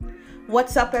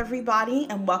What's up, everybody,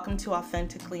 and welcome to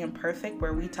Authentically Imperfect,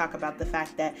 where we talk about the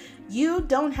fact that you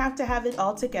don't have to have it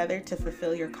all together to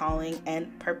fulfill your calling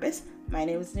and purpose. My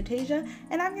name is Natasha,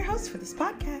 and I'm your host for this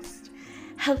podcast.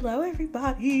 Hello,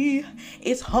 everybody.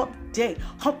 It's hump day.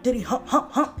 Hump diddy hump hump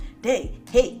hump day.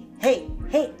 Hey, hey,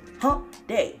 hey, hump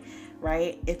day.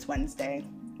 Right? It's Wednesday.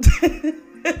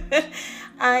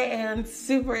 I am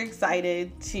super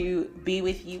excited to be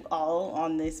with you all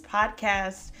on this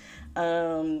podcast.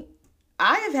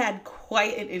 I have had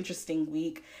quite an interesting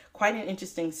week, quite an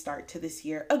interesting start to this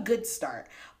year. A good start,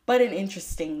 but an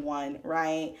interesting one,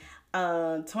 right?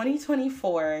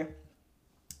 2024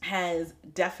 has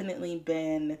definitely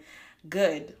been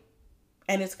good,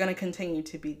 and it's going to continue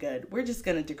to be good. We're just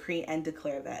going to decree and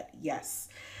declare that, yes.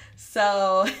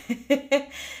 So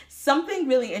something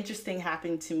really interesting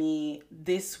happened to me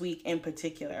this week in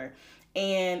particular.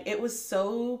 And it was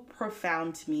so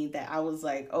profound to me that I was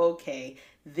like, okay,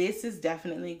 this is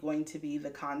definitely going to be the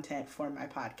content for my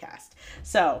podcast.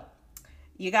 So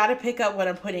you got to pick up what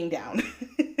I'm putting down.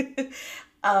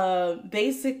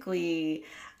 Basically,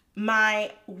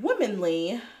 my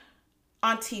womanly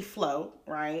auntie Flo,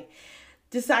 right,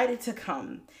 decided to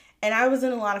come. And I was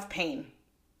in a lot of pain.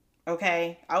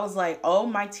 Okay. I was like,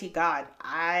 almighty God,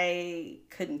 I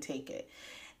couldn't take it.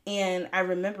 And I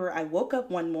remember I woke up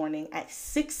one morning at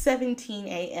 6:17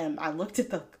 a.m. I looked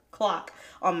at the clock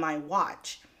on my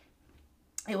watch.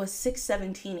 It was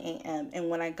 6:17 a.m. And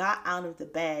when I got out of the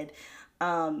bed,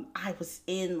 I was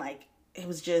in it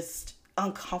was just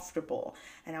uncomfortable.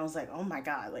 And I was like, oh my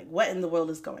God, what in the world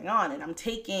is going on? And I'm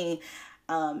taking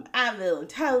Advil and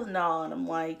Tylenol,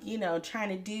 and I'm trying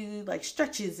to do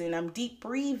stretches, and I'm deep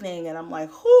breathing, and I'm like,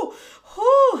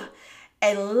 whoo.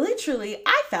 And literally,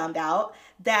 I found out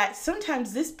that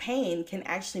sometimes this pain can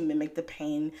actually mimic the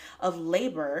pain of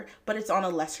labor, but it's on a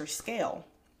lesser scale.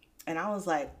 And I was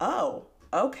like, oh,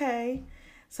 okay.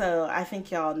 So I think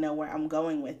y'all know where I'm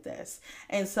going with this.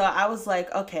 And so I was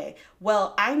like, okay,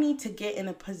 well, I need to get in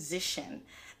a position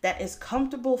that is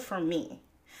comfortable for me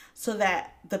so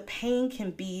that the pain can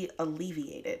be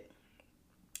alleviated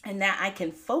and that I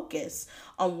can focus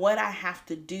on what I have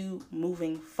to do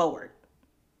moving forward.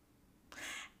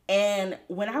 And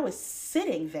when I was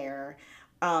sitting there,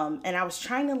 and I was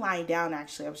trying to lie down,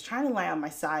 actually, I was trying to lie on my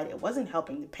side. It wasn't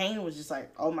helping. The pain was just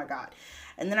oh my God.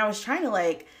 And then I was trying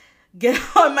to get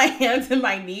on my hands and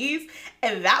my knees,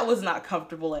 and that was not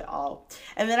comfortable at all.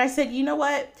 And then I said, you know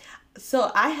what?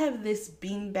 So I have this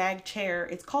beanbag chair.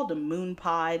 It's called a Moon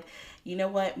Pod. You know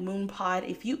what, Moon Pod,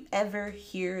 if you ever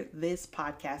hear this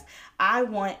podcast, I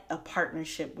want a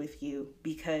partnership with you,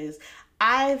 because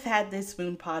I've had this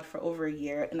Moon Pod for over a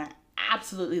year and I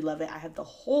absolutely love it. I have the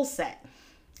whole set.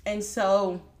 And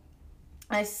so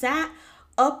I sat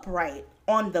upright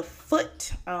on the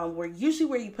foot, where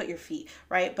you put your feet,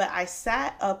 right? But I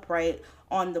sat upright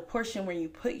on the portion where you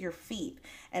put your feet,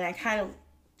 and I kind of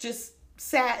just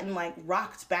sat and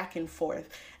rocked back and forth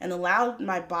and allowed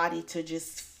my body to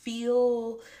just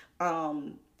feel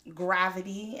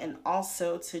gravity, and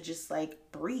also to just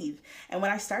breathe. And when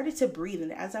I started to breathe,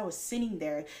 and as I was sitting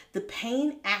there, the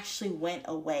pain actually went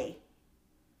away.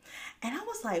 And I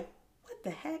was like, what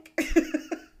the heck? I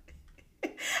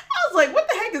was like, what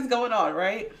the heck is going on,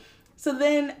 right? So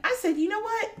then I said, you know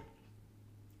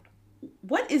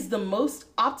what is the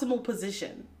most optimal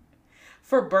position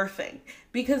for birthing?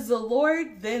 Because the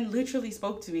Lord then literally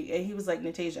spoke to me, and he was like,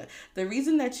 Natasha, the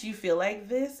reason that you feel like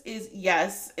this is,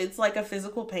 yes, it's a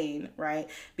physical pain, right?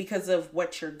 Because of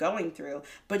what you're going through,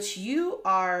 but you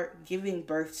are giving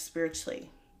birth spiritually.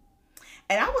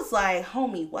 And I was like,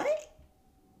 homie, what?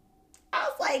 I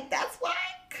was like, that's why?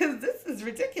 Because this is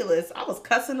ridiculous. I was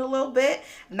cussing a little bit.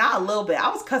 Not a little bit. I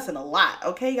was cussing a lot.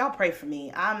 Okay, y'all pray for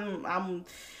me. I'm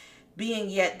being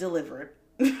yet delivered.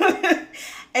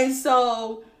 And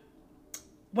so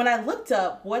when I looked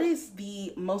up what is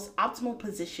the most optimal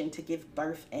position to give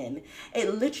birth in,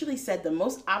 it literally said the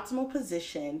most optimal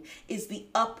position is the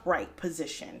upright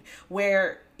position,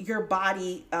 where your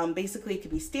body basically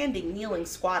could be standing, kneeling,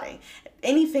 squatting,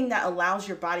 anything that allows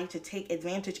your body to take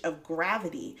advantage of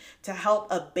gravity to help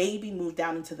a baby move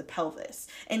down into the pelvis.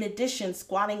 In addition,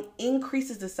 squatting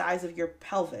increases the size of your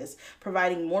pelvis,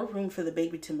 providing more room for the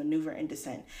baby to maneuver and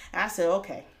descend. And I said,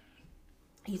 okay.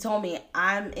 He told me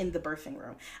I'm in the birthing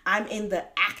room. I'm in the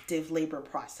active labor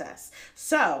process.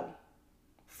 So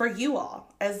for you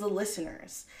all as the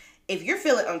listeners, if you're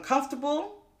feeling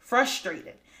uncomfortable,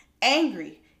 frustrated,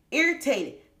 angry,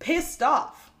 irritated, pissed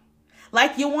off,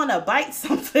 like you want to bite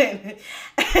something.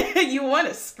 You want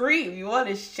to scream. You want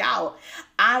to shout.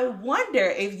 I wonder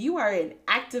if you are in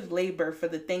active labor for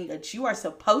the thing that you are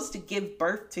supposed to give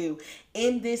birth to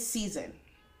in this season.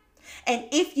 And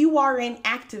if you are in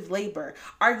active labor,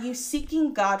 are you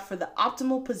seeking God for the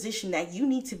optimal position that you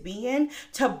need to be in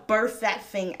to birth that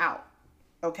thing out?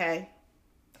 Okay?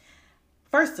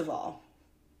 First of all,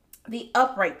 the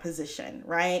upright position,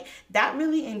 right? That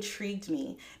really intrigued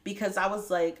me because I was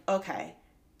like, okay,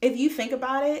 if you think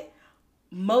about it,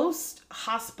 most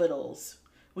hospitals,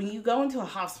 when you go into a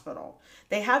hospital,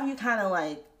 they have you kind of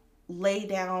like lay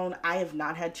down. I have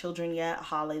not had children yet,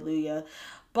 hallelujah.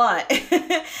 But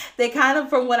they kind of,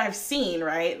 from what I've seen,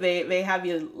 right, they have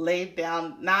you laid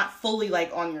down, not fully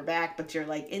like on your back, but you're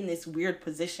like in this weird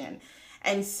position.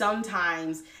 And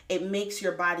sometimes it makes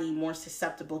your body more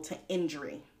susceptible to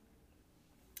injury.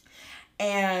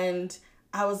 And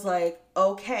I was like,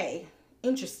 okay,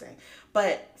 interesting.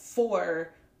 But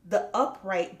for the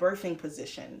upright birthing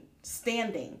position,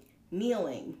 standing,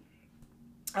 kneeling,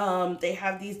 they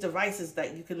have these devices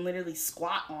that you can literally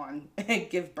squat on and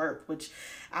give birth, which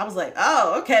I was like,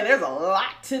 oh, okay, there's a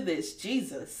lot to this,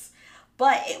 Jesus.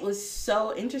 But it was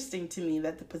so interesting to me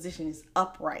that the position is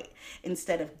upright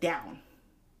instead of down,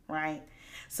 right?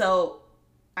 So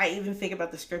I even think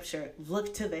about the scripture,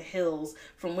 look to the hills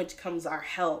from which comes our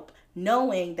help,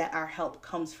 knowing that our help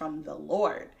comes from the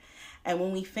Lord. And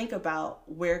when we think about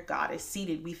where God is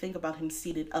seated, we think about him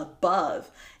seated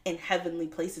above in heavenly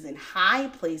places, in high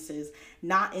places,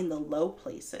 not in the low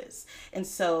places. And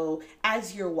so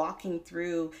as you're walking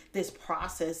through this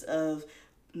process of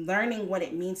learning what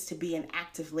it means to be in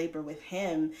active labor with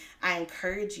him, I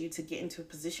encourage you to get into a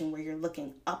position where you're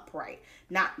looking upright,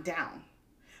 not down,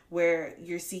 where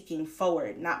you're seeking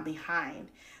forward, not behind,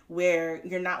 where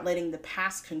you're not letting the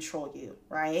past control you,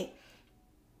 right?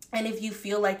 And if you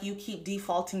feel like you keep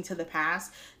defaulting to the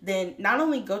past, then not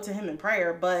only go to him in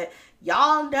prayer, but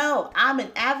y'all know I'm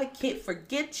an advocate for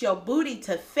get your booty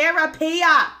to therapy.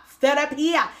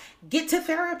 Get to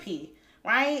therapy,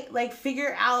 right? Like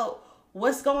figure out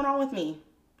what's going on with me.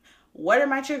 What are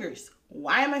my triggers?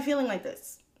 Why am I feeling like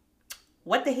this?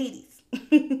 What the Hades?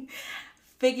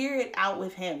 Figure it out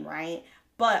with him, right?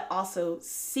 But also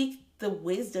seek the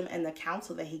wisdom and the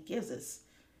counsel that he gives us.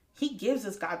 He gives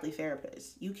us godly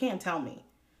therapists. You can't tell me.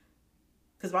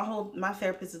 Because my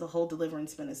therapist is a whole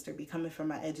deliverance minister, be coming from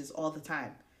my edges all the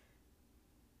time.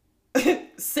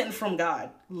 Sent from God,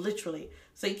 literally.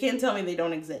 So you can't tell me they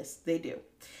don't exist. They do.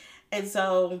 And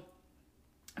so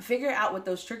figure out what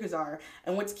those triggers are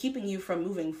and what's keeping you from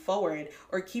moving forward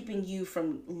or keeping you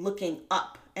from looking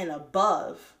up and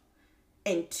above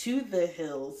and to the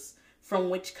hills from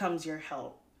which comes your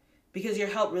help. Because your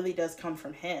help really does come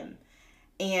from him.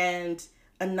 And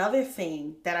another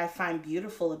thing that I find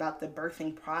beautiful about the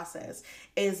birthing process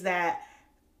is that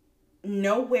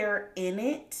nowhere in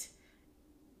it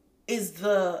is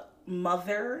the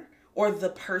mother or the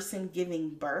person giving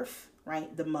birth,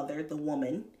 right? The mother, the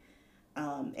woman.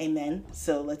 Amen.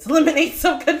 So let's eliminate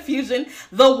some confusion.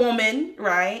 The woman,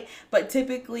 right? But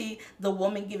typically the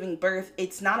woman giving birth,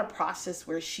 it's not a process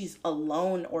where she's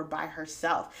alone or by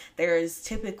herself. There is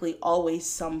typically always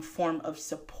some form of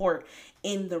support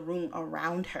in the room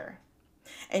around her.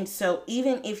 And so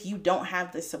even if you don't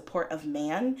have the support of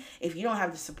man, if you don't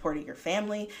have the support of your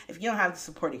family, if you don't have the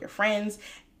support of your friends,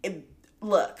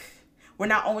 look, we're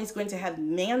not always going to have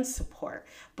man's support,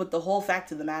 but the whole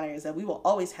fact of the matter is that we will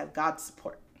always have God's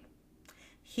support.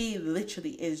 He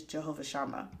literally is Jehovah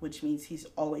Shammah, which means he's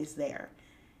always there.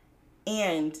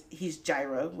 And he's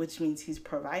Jireh, which means he's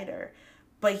provider.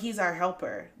 But he's our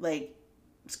helper. Like,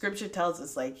 scripture tells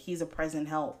us, like, he's a present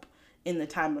help in the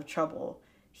time of trouble.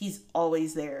 He's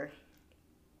always there.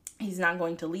 He's not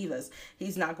going to leave us.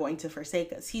 He's not going to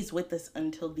forsake us. He's with us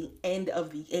until the end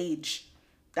of the age.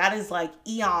 That is like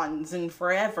eons and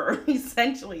forever,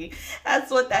 essentially. That's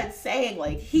what that's saying.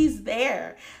 Like, he's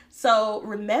there. So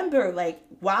remember, like,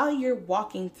 while you're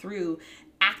walking through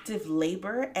active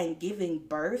labor and giving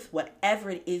birth, whatever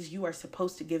it is you are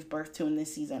supposed to give birth to in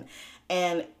this season.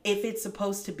 And if it's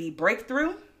supposed to be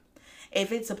breakthrough,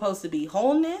 if it's supposed to be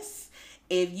wholeness,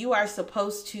 if you are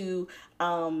supposed to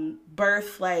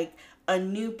birth like a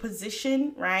new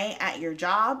position, right, at your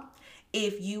job,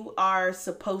 if you are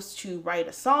supposed to write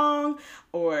a song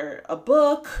or a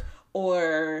book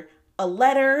or a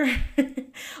letter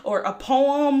or a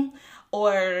poem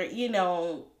or, you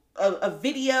know, a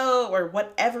video or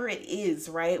whatever it is,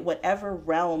 right? Whatever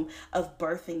realm of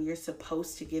birthing you're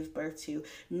supposed to give birth to,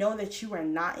 know that you are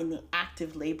not in the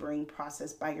active laboring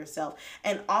process by yourself.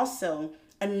 And also,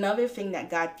 another thing that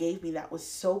God gave me that was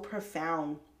so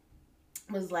profound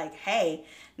was like, hey,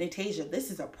 Natasha, this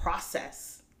is a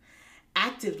process.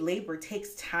 Active labor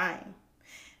takes time.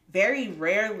 Very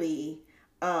rarely,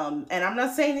 and I'm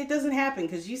not saying it doesn't happen,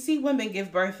 because you see women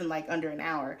give birth in like under an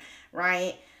hour,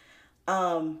 right?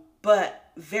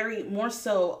 But very more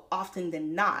so often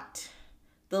than not,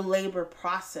 the labor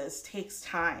process takes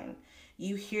time.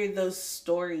 You hear those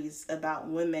stories about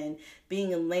women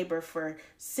being in labor for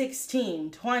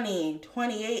 16, 20,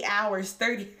 28 hours,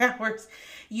 30 hours.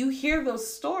 You hear those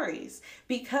stories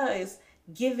because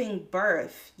giving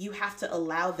birth, you have to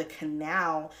allow the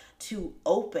canal to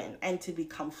open and to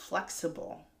become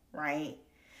flexible, right?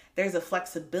 There's a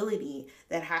flexibility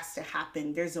that has to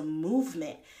happen. There's a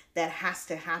movement that has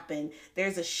to happen.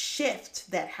 There's a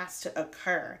shift that has to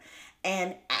occur.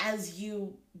 And as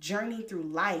you journey through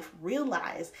life,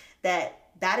 realize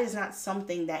that that is not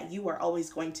something that you are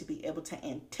always going to be able to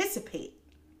anticipate,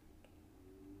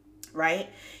 right?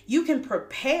 You can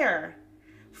prepare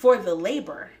for the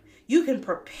labor. You can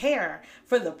prepare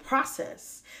for the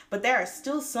process, but there are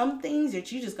still some things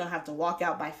that you're just going to have to walk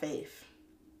out by faith.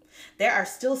 There are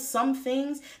still some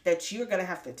things that you're going to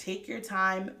have to take your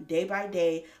time day by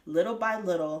day, little by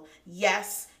little.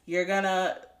 Yes, you're going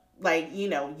to,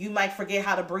 you might forget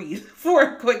how to breathe for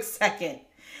a quick second.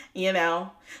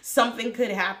 Something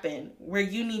could happen where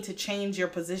you need to change your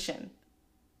position,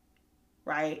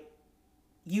 right?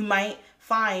 You might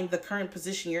find the current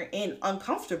position you're in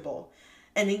uncomfortable,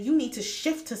 and then you need to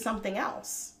shift to something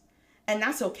else. And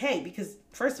that's okay, because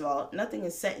first of all, nothing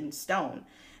is set in stone.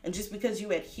 And just because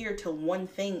you adhere to one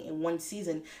thing in one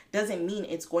season doesn't mean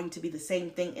it's going to be the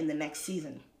same thing in the next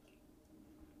season.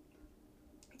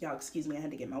 Y'all, excuse me, I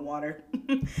had to get my water.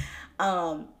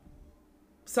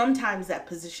 Sometimes that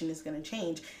position is going to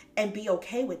change, and be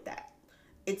okay with that.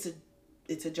 It's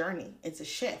a journey. It's a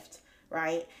shift,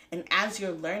 right? And as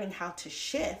you're learning how to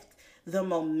shift, the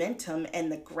momentum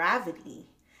and the gravity,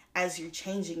 as you're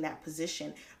changing that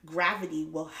position, gravity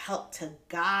will help to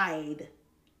guide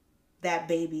that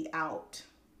baby out.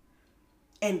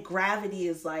 And gravity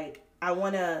is like, I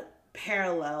want to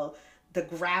parallel the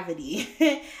gravity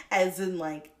as in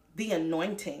like the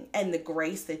anointing and the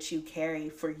grace that you carry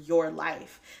for your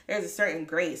life. There's a certain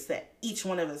grace that each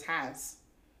one of us has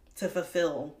to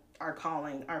fulfill our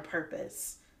calling, our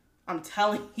purpose. I'm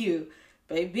telling you,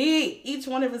 baby, each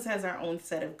one of us has our own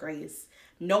set of grace.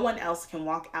 No one else can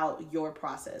walk out your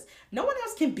process. No one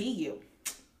else can be you.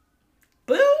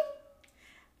 Boo!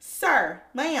 Sir,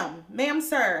 ma'am,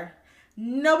 sir,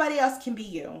 nobody else can be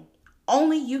you.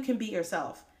 Only you can be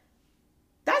yourself.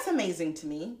 That's amazing to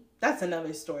me. That's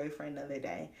another story for another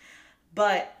day.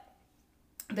 But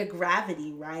the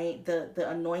gravity, right? The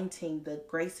anointing, the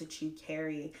grace that you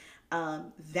carry,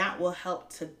 that will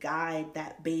help to guide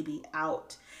that baby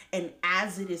out. And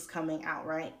as it is coming out,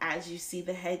 right? As you see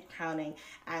the head crowning,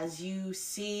 as you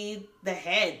see the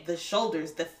head, the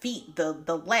shoulders, the feet,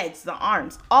 the legs, the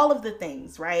arms, all of the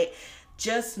things, right?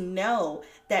 Just know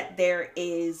that there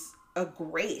is a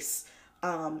grace,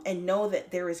 and know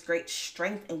that there is great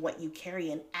strength in what you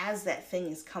carry. And as that thing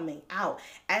is coming out,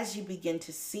 as you begin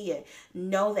to see it,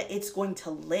 know that it's going to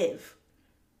live.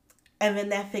 And then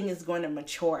that thing is going to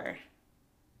mature.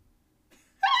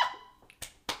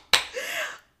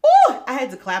 Ooh, I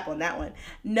had to clap on that one.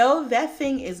 No, that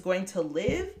thing is going to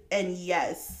live. And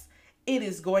yes, it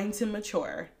is going to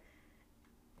mature.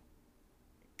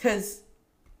 Because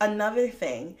another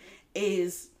thing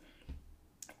is,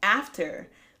 after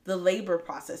the labor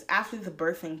process, after the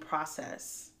birthing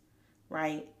process,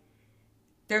 right?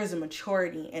 There's a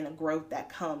maturity and a growth that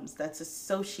comes that's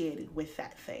associated with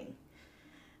that thing.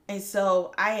 And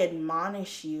so I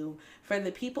admonish you, for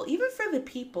the people, even for the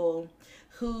people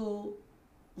who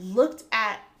looked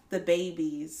at the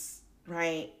babies,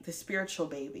 right? The spiritual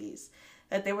babies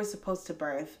that they were supposed to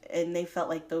birth, and they felt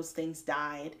like those things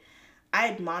died. I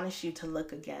admonish you to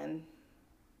look again,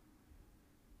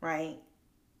 right?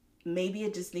 Maybe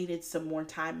it just needed some more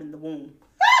time in the womb.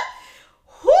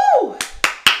 Whoo!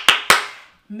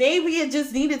 Maybe it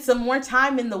just needed some more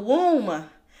time in the womb.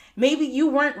 Maybe you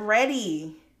weren't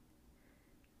ready.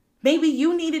 Maybe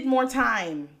you needed more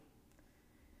time.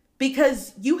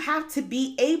 Because you have to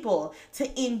be able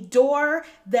to endure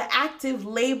the active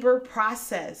labor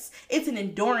process. It's an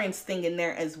endurance thing in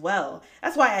there as well.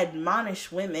 That's why I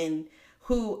admonish women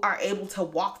who are able to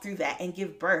walk through that and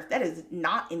give birth. That is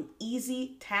not an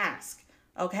easy task,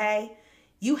 okay?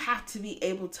 You have to be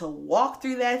able to walk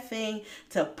through that thing,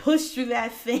 to push through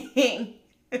that thing,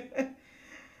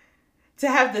 to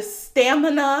have the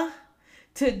stamina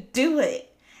to do it.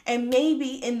 And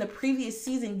maybe in the previous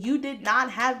season, you did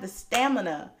not have the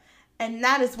stamina. And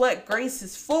that is what grace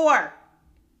is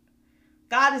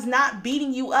God is not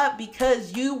beating you up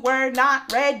because you were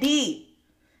not ready.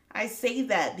 I say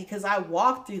that because I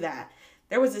walked through that.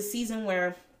 There was a season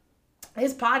where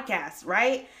his podcast,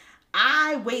 right?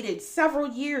 I waited several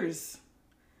years.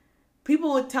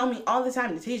 People would tell me all the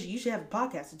time, Natasha, you should have a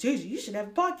podcast. Natasha, you should have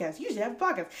a podcast. You should have a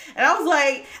podcast. And I was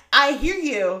like, I hear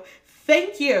you.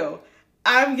 Thank you.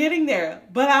 I'm getting there,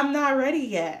 but I'm not ready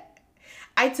yet.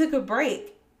 I took a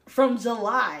break from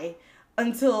July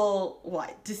until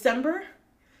December?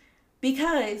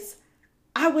 Because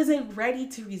I wasn't ready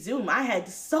to resume. I had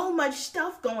so much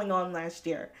stuff going on last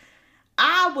year.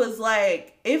 I was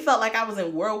like, it felt like I was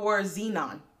in World War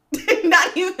Xenon.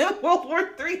 Not even World War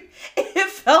III. It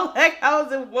felt like I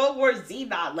was in World War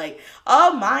Xenon. Like,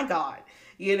 oh my God.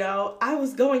 You know, I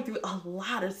was going through a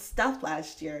lot of stuff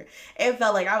last year. It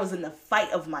felt like I was in the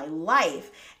fight of my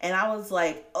life. And I was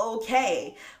like,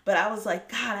 okay. But I was like,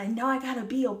 God, I know I got to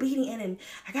be obedient and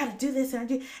I got to do this and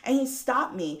And he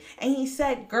stopped me and he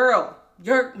said, girl,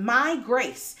 my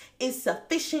grace is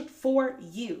sufficient for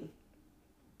you.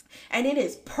 And it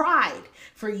is pride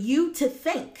for you to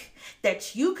think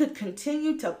that you could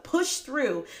continue to push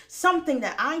through something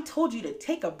that I told you to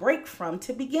take a break from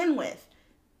to begin with.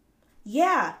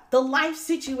 Yeah, the life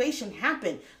situation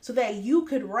happened so that you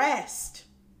could rest.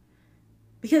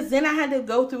 Because then I had to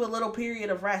go through a little period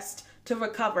of rest to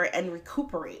recover and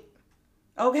recuperate.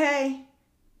 Okay?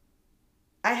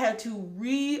 I had to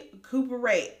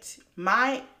recuperate.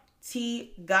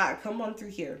 Mighty God, come on through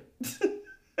here.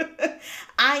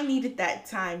 I needed that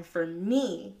time for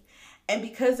me. And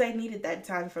because I needed that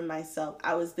time for myself,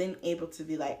 I was then able to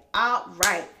be like, all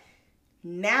right,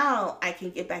 now I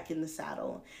can get back in the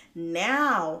saddle.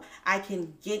 Now I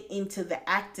can get into the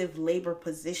active labor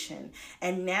position.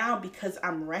 And now because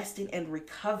I'm rested and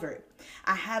recovered,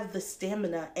 I have the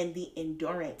stamina and the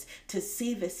endurance to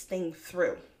see this thing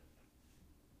through.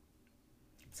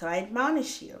 So I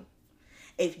admonish you,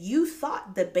 if you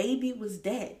thought the baby was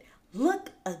dead,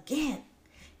 look again.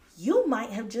 You might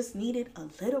have just needed a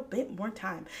little bit more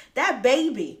time. That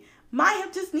baby might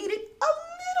have just needed a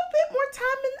little bit more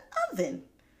time in the oven.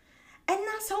 And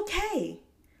that's okay.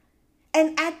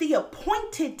 And at the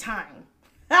appointed time,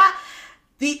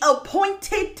 the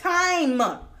appointed time,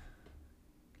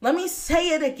 let me say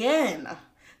it again,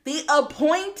 the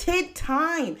appointed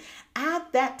time,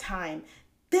 at that time,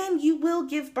 then you will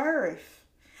give birth.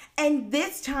 And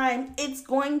this time, it's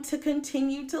going to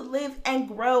continue to live and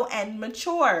grow and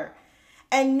mature.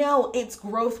 And no, its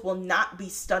growth will not be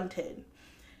stunted.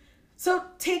 So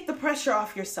take the pressure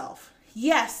off yourself.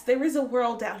 Yes, there is a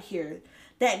world out here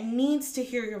that needs to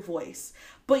hear your voice.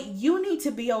 But you need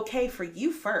to be okay for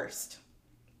you first.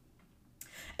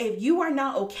 If you are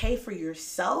not okay for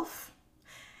yourself,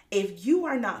 if you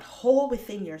are not whole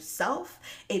within yourself,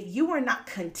 if you are not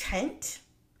content,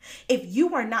 if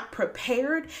you are not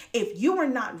prepared, if you are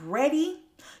not ready,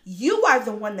 you are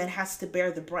the one that has to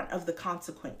bear the brunt of the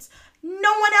consequence.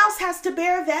 No one else has to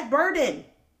bear that burden.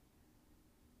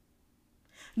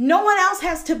 No one else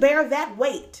has to bear that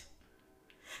weight.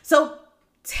 So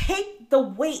take the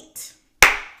weight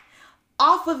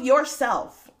off of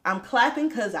yourself. I'm clapping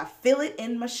because I feel it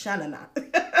in my shanana.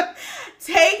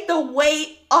 Take the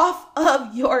weight off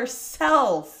of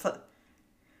yourself.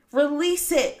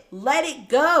 Release it. Let it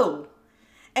go.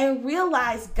 And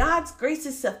realize God's grace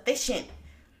is sufficient.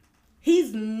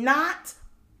 He's not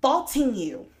faulting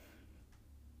you.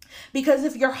 Because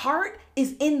if your heart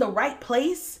is in the right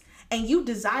place and you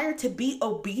desire to be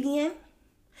obedient,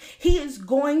 He is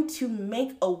going to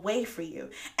make a way for you.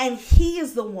 And He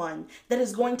is the one that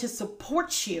is going to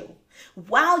support you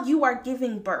while you are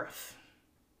giving birth.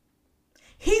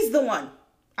 He's the one.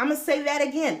 I'm going to say that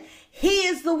again. He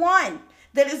is the one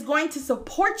that is going to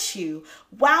support you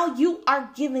while you are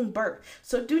giving birth.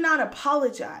 So do not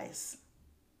apologize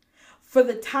for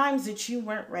the times that you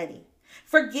weren't ready.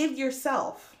 Forgive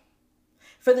yourself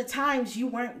for the times you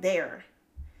weren't there.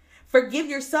 Forgive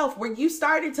yourself where you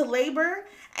started to labor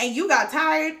and you got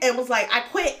tired and was like, I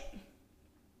quit.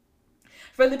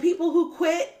 For the people who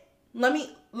quit, let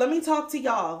me talk to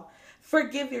y'all.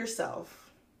 Forgive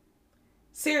yourself.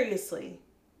 Seriously.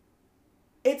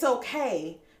 It's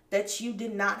okay that you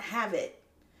did not have it.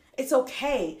 It's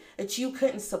okay that you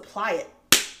couldn't supply it.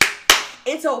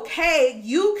 It's okay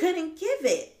you couldn't give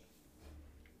it.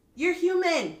 You're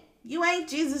human. You ain't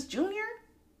Jesus Jr.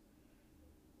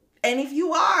 And if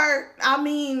you are, I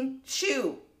mean,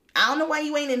 shoot, I don't know why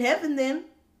you ain't in heaven then.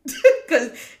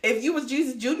 Because if you was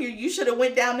Jesus Jr., you should have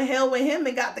went down to hell with Him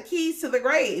and got the keys to the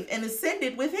grave and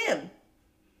ascended with Him.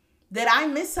 Did I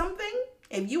miss something?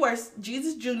 If you are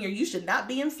Jesus Jr., you should not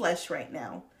be in flesh right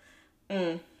now.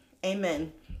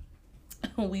 Amen.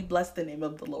 We bless the name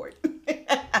of the Lord.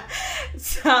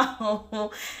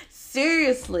 So,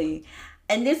 seriously.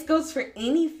 And this goes for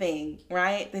anything,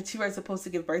 right, that you are supposed to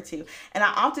give birth to. And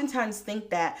I oftentimes think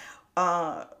that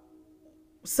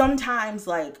sometimes,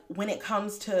 like, when it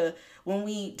comes to when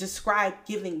we describe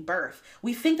giving birth,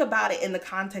 we think about it in the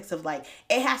context of, like,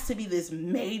 it has to be this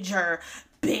major,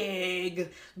 big,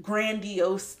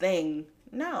 grandiose thing.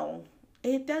 No,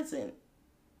 it doesn't.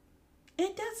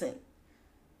 It doesn't.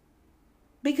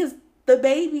 Because the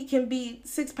baby can be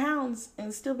 6 pounds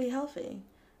and still be healthy.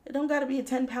 It don't got to be a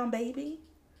 10-pound baby.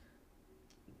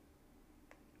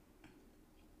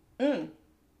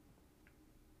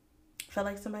 Felt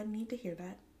like somebody need to hear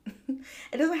that.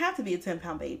 It doesn't have to be a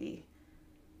 10-pound baby.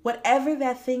 Whatever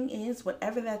that thing is,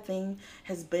 whatever that thing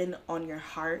has been on your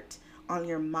heart, on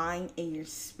your mind, in your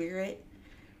spirit.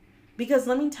 Because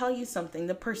let me tell you something,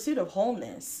 the pursuit of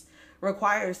wholeness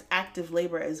requires active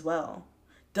labor as well.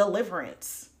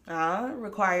 Deliverance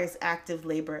requires active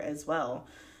labor as well.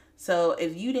 So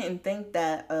if you didn't think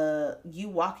that you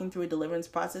walking through a deliverance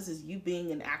process is you being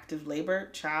in active labor,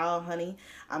 child, honey,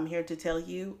 I'm here to tell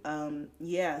you,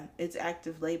 yeah, it's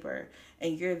active labor,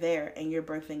 and you're there and you're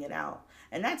birthing it out.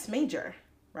 And that's major,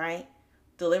 right?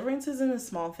 Deliverance isn't a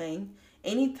small thing.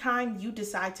 Anytime you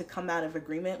decide to come out of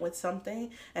agreement with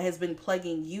something that has been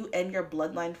plaguing you and your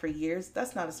bloodline for years,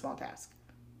 that's not a small task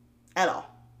at all.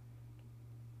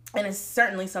 And it's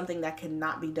certainly something that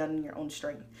cannot be done in your own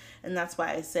strength. And that's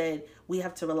why I said we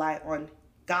have to rely on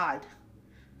God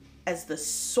as the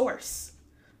source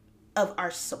of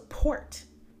our support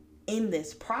in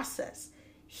this process.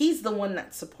 He's the one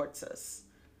that supports us.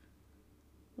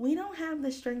 We don't have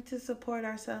the strength to support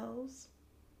ourselves.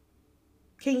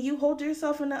 Can you hold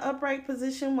yourself in an upright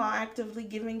position while actively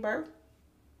giving birth?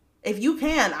 If you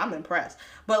can, I'm impressed.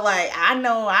 But like, I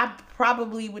know I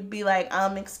probably would be like,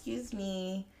 excuse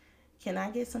me, can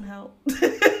I get some help?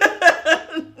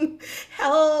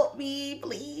 Help me,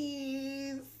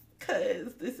 please.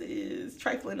 Because this is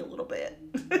trifling a little bit.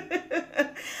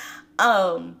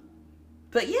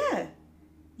 But yeah,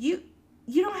 you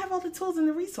don't have all the tools and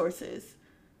the resources.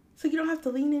 So you don't have to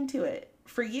lean into it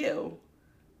for you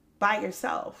by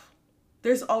yourself.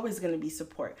 There's always going to be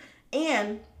support.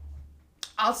 And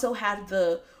also have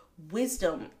the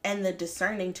wisdom and the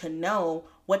discerning to know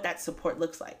what that support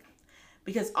looks like.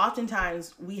 Because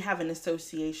oftentimes we have an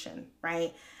association,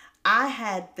 right? I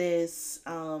had this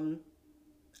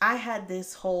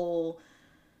whole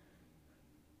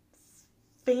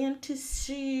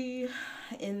fantasy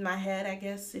in my head, I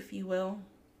guess, if you will.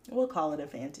 We'll call it a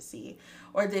fantasy,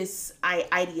 or this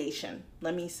ideation.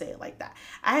 Let me say it like that.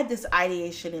 I had this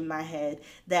ideation in my head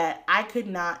that I could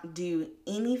not do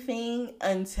anything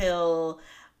until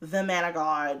the man of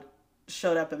God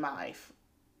showed up in my life.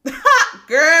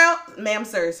 Girl, ma'am,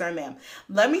 sir, ma'am.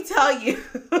 Let me tell you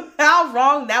how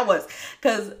wrong that was.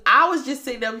 Because I was just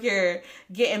sitting up here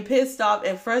getting pissed off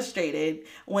and frustrated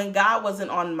when God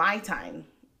wasn't on my time.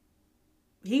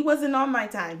 He wasn't on my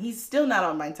time. He's still not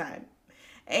on my time.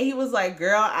 And he was like,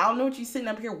 girl, I don't know what you sitting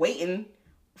up here waiting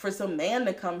for some man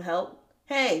to come help.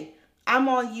 Hey, I'm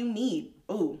all you need.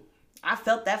 Ooh, I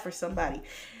felt that for somebody.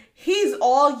 He's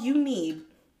all you need.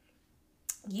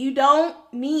 You don't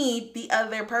need the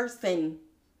other person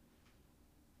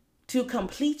to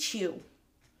complete you.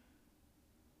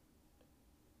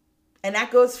 And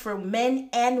that goes for men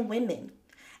and women.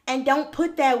 And don't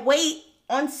put that weight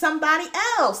on somebody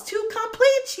else to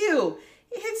complete you.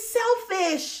 It's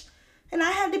selfish. And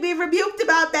I had to be rebuked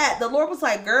about that. The Lord was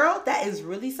like, girl, that is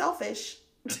really selfish.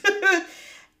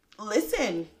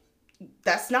 Listen,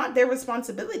 that's not their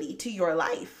responsibility to your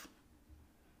life.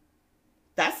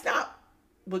 That's not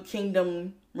what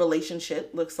kingdom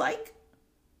relationship looks like.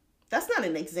 That's not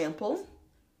an example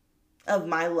of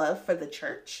my love for the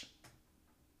church,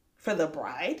 for the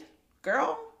bride.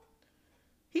 Girl,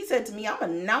 he said to me, I'm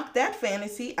going to knock that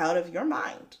fantasy out of your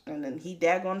mind. And then he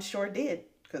daggone sure did.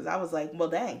 Because I was like, well,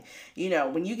 dang,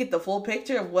 when you get the full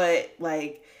picture of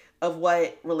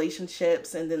what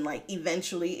relationships, and then like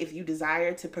eventually if you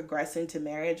desire to progress into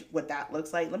marriage, what that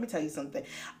looks like. Let me tell you something.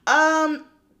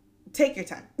 Take your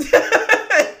time.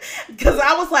 Because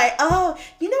I was like, oh,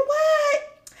 you know what?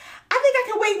 I think I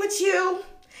can wait with you.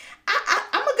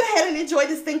 I'm going to go ahead and enjoy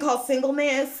this thing called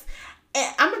singleness.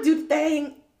 And I'm going to do the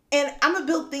thing. And I'm going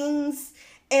to build things.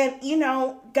 And,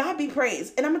 God be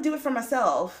praised. And I'm going to do it for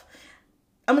myself.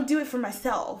 I'm going to do it for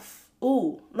myself.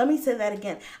 Ooh, let me say that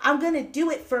again. I'm going to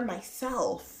do it for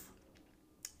myself.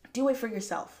 Do it for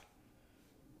yourself.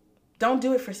 Don't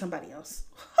do it for somebody else.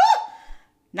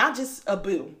 Not just a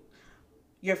boo.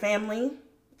 Your family,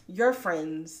 your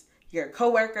friends, your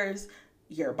coworkers,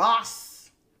 your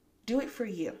boss, Do it for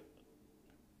you.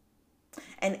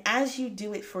 And as you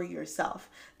do it for yourself,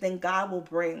 then God will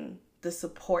bring the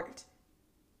support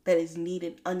that is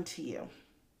needed unto you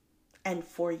and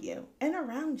for you and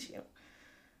around you.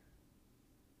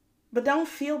 But don't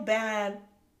feel bad.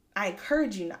 I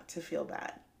encourage you not to feel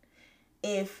bad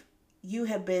if you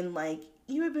have been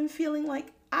feeling like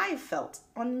I felt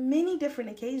on many different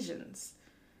occasions,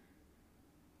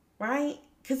 right?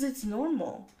 Because it's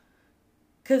normal.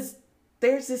 Because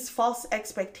there's this false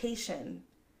expectation,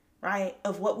 right,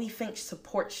 of what we think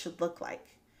support should look like.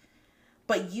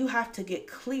 But you have to get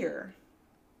clear,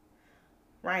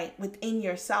 right, within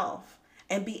yourself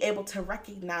and be able to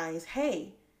recognize,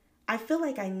 hey, I feel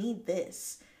like I need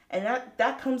this. And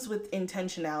that comes with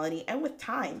intentionality and with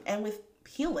time and with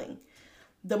healing.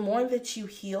 The more that you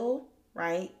heal,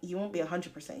 right, you won't be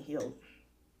 100% healed.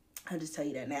 I'll just tell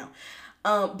you that now.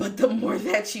 But the more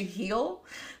that you heal,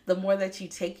 the more that you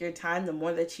take your time, the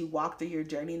more that you walk through your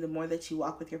journey, the more that you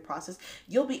walk with your process,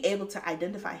 you'll be able to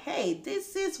identify, hey,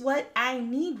 this is what I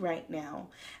need right now.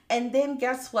 And then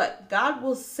guess what? God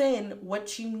will send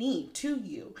what you need to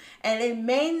you. And it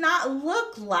may not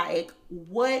look like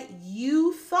what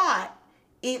you thought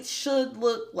it should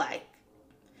look like.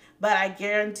 But I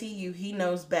guarantee you, he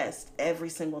knows best every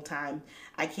single time.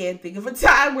 I can't think of a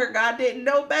time where God didn't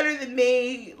know better than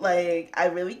me. Like, I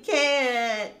really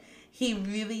can't. He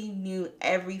really knew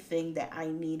everything that I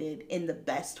needed in the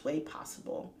best way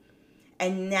possible.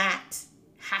 And that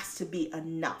has to be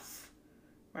enough,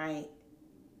 right?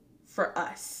 For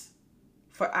us,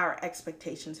 for our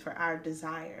expectations, for our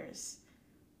desires.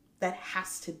 That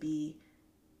has to be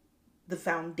the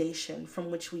foundation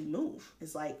from which we move.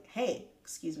 It's like, hey,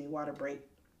 excuse me, water break.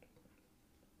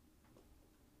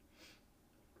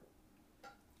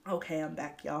 Okay, I'm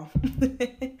back, y'all.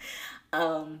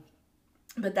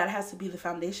 But that has to be the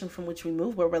foundation from which we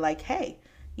move, where we're like, hey,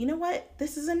 you know what?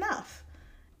 This is enough.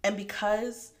 And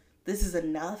because this is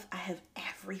enough, I have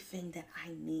everything that I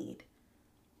need.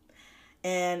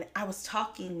 And I was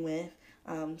talking with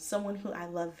someone who I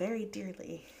love very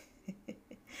dearly.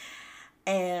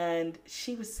 And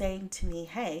she was saying to me,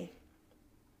 hey,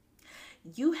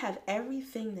 you have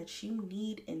everything that you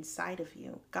need inside of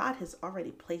you. God has already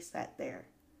placed that there.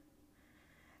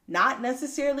 Not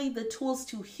necessarily the tools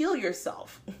to heal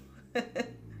yourself,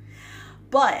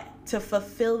 but to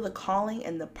fulfill the calling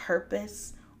and the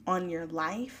purpose on your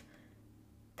life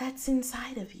that's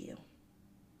inside of you.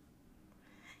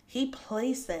 He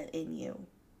placed that in you.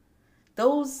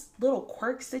 Those little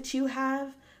quirks that you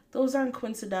have, those aren't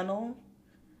coincidental.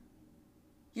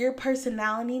 Your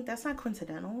personality, that's not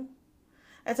coincidental.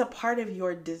 That's a part of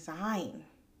your design,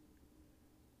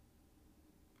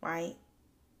 right?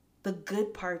 The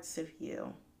good parts of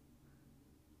you,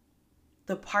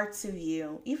 the parts of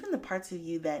you, even the parts of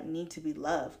you that need to be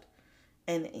loved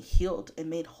and healed and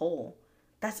made whole,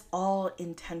 that's all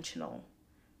intentional,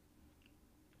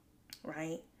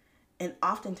 right? And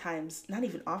oftentimes, not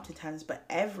even oftentimes, but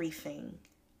everything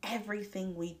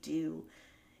we do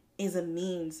is a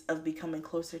means of becoming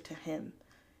closer to him,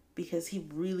 because he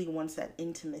really wants that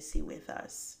intimacy with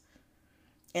us.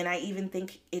 And I even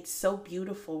think it's so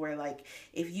beautiful where, like,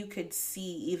 if you could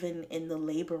see even in the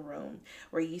labor room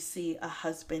where you see a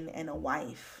husband and a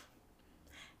wife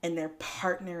and they're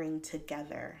partnering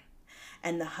together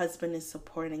and the husband is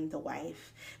supporting the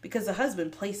wife because the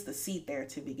husband placed the seed there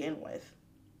to begin with.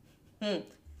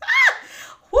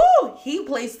 Woo! He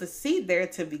placed the seed there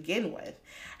to begin with.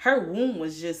 Her womb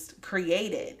was just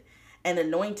created and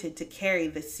anointed to carry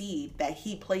the seed that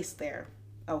he placed there.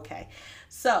 Okay.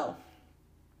 So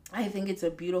I think it's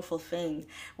a beautiful thing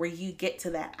where you get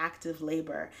to that active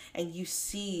labor and you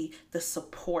see the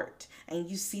support and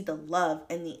you see the love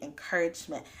and the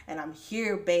encouragement. And I'm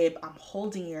here, babe. I'm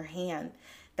holding your hand.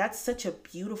 That's such a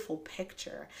beautiful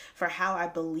picture for how I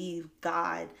believe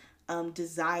God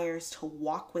desires to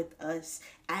walk with us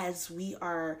as we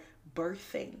are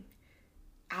birthing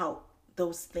out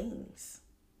those things.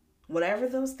 Whatever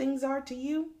those things are to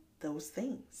you, those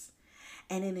things.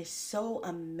 And it is so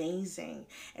amazing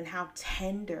and how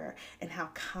tender and how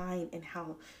kind and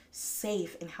how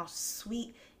safe and how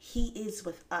sweet he is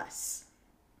with us.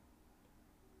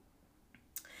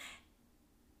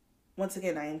 Once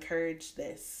again, I encourage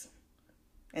this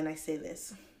and I say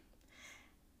this.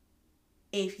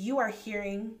 If you are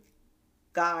hearing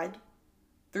God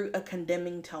through a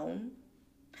condemning tone,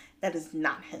 that is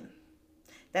not him.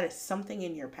 That is something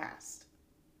in your past.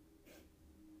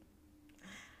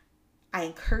 I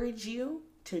encourage you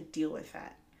to deal with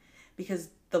that, because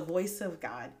the voice of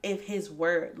God, if his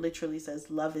word literally says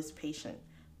love is patient,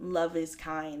 love is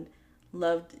kind,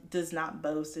 Love does not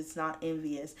boast. It's not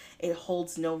envious. It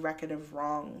holds no record of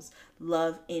wrongs.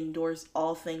 Love endures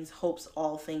all things, hopes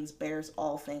all things, bears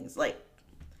all things. Like,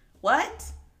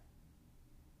 what?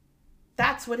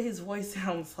 That's what his voice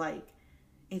sounds like.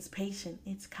 It's patient.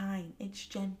 It's kind. It's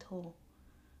gentle.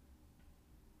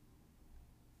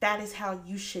 That is how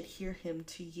you should hear him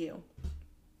to you.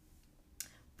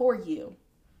 For you.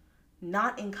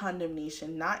 Not in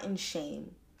condemnation, not in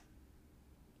shame,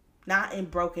 not in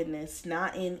brokenness,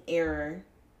 not in error.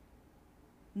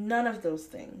 None of those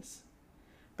things.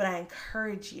 But I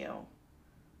encourage you,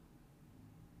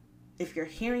 if you're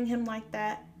hearing him like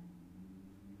that,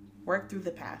 work through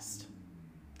the past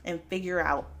and figure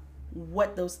out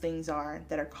what those things are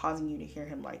that are causing you to hear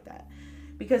him like that.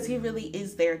 Because he really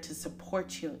is there to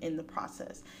support you in the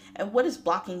process. And what is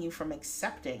blocking you from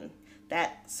accepting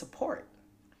that support?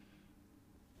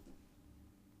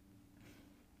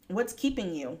 What's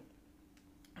keeping you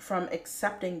from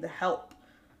accepting the help,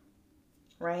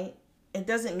 right? It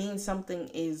doesn't mean something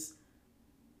is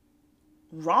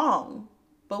wrong,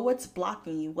 but what's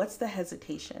blocking you? What's the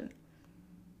hesitation?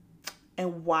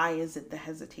 And why is it the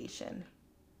hesitation?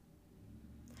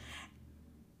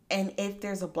 And if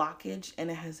there's a blockage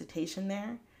and a hesitation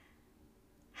there,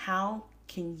 how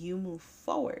can you move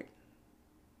forward,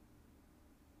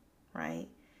 right?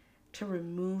 To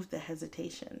remove the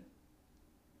hesitation.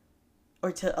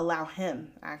 Or to allow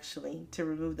him, actually, to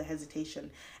remove the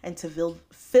hesitation and to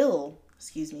fill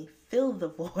the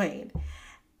void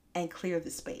and clear the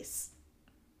space.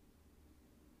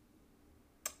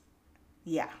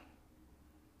 Yeah.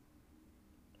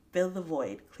 Fill the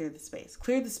void, clear the space.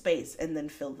 Clear the space and then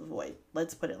fill the void.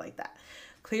 Let's put it like that.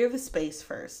 Clear the space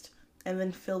first and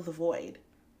then fill the void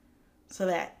so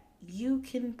that you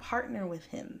can partner with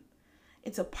him.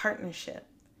 It's a partnership.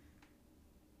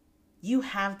 You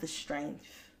have the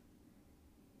strength.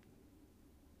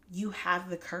 You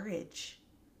have the courage.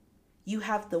 You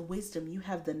have the wisdom. You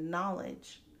have the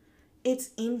knowledge. It's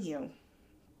in you.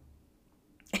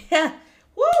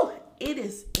 Woo! It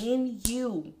is in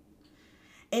you.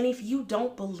 And if you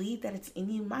don't believe that it's in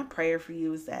you, my prayer for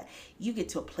you is that you get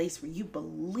to a place where you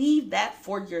believe that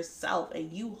for yourself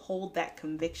and you hold that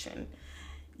conviction.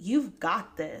 You've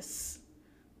got this.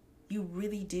 You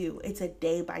really do. It's a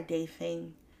day-by-day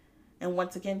thing. And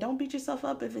once again, don't beat yourself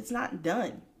up if it's not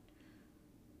done.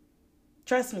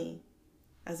 Trust me,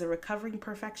 as a recovering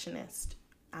perfectionist,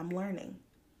 I'm learning.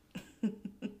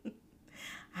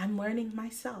 I'm learning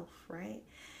myself, right?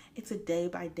 It's a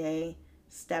day-by-day,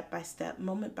 step-by-step,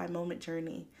 moment-by-moment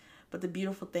journey. But the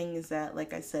beautiful thing is that,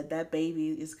 like I said, that baby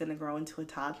is going to grow into a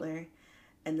toddler.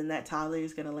 And then that toddler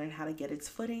is going to learn how to get its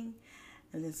footing.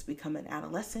 And it's become an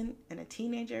adolescent and a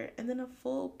teenager and then a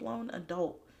full-blown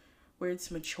adult where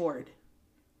it's matured.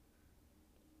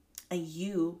 And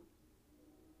you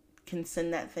can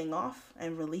send that thing off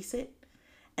and release it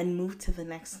and move to the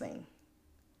next thing,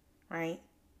 right?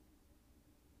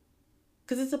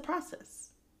 Because it's a process.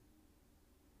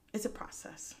 It's a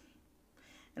process.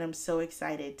 And I'm so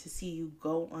excited to see you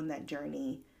go on that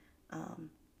journey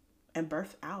and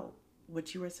birth out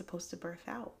what you were supposed to birth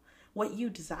out, what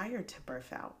you desire to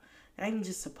birth out. Not even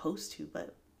just supposed to,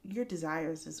 but your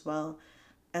desires as well,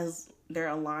 as they're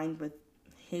aligned with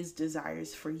his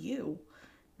desires for you,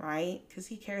 right? Because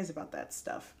he cares about that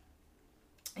stuff.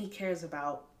 He cares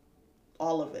about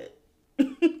all of it.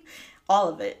 All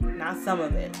of it, not some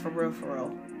of it, for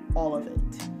real, all of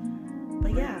it.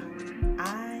 But yeah,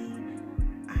 I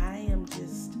am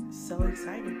just so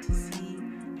excited to see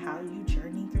how you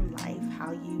journey through life,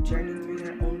 how you journey through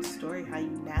your own story, how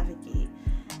you navigate.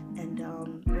 And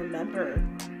remember,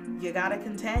 you gotta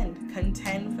contend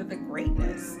for the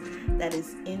greatness that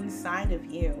is inside of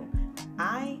you.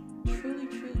 I truly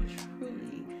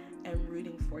am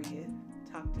rooting for you.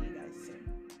 Talk to you guys soon.